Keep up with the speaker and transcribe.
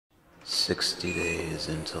60 days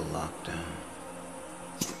into lockdown,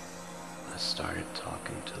 I started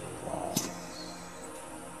talking to the walls.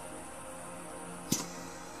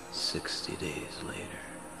 60 days later,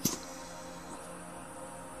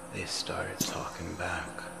 they started talking back.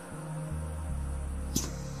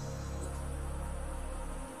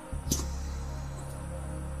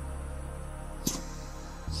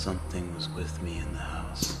 Something was with me in the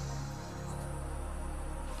house,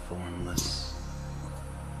 formless,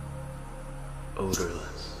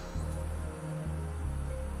 odorless.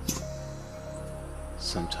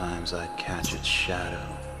 Sometimes I'd catch its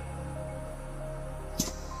shadow,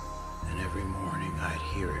 and every morning I'd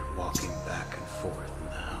hear it walking back and forth in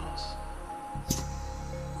the house.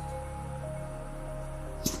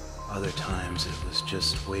 Other times it was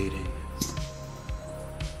just waiting,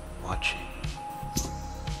 watching.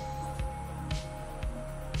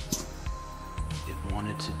 It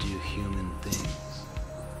wanted to do human things,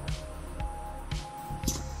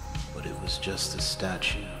 but it was just a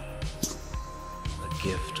statue, a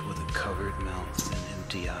gift with a covered mouth and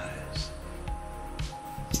empty eyes.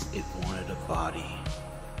 It wanted a body.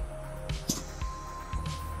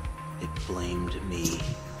 It blamed me.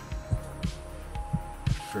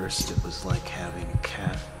 At first it was like having a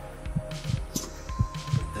cat,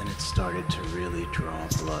 but then it started to really draw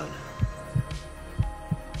blood.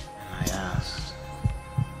 And I asked,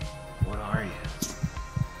 "What are you?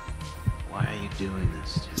 Why are you doing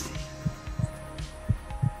this to me?"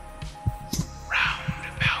 Round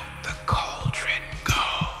about the cauldron go.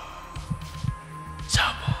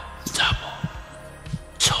 Double, double,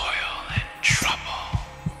 toil and trouble.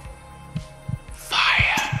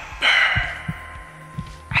 Fire burn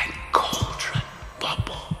and cauldron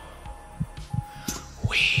bubble.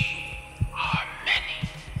 We are many.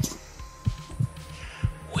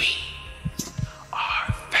 We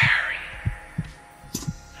are very.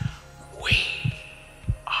 We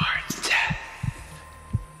are death.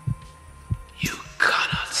 You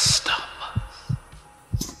cannot stop us.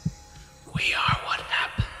 We are what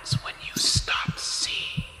happens when you stop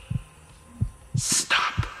seeing,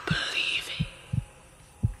 stop believing.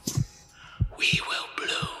 We will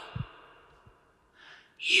bloom.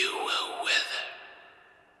 You will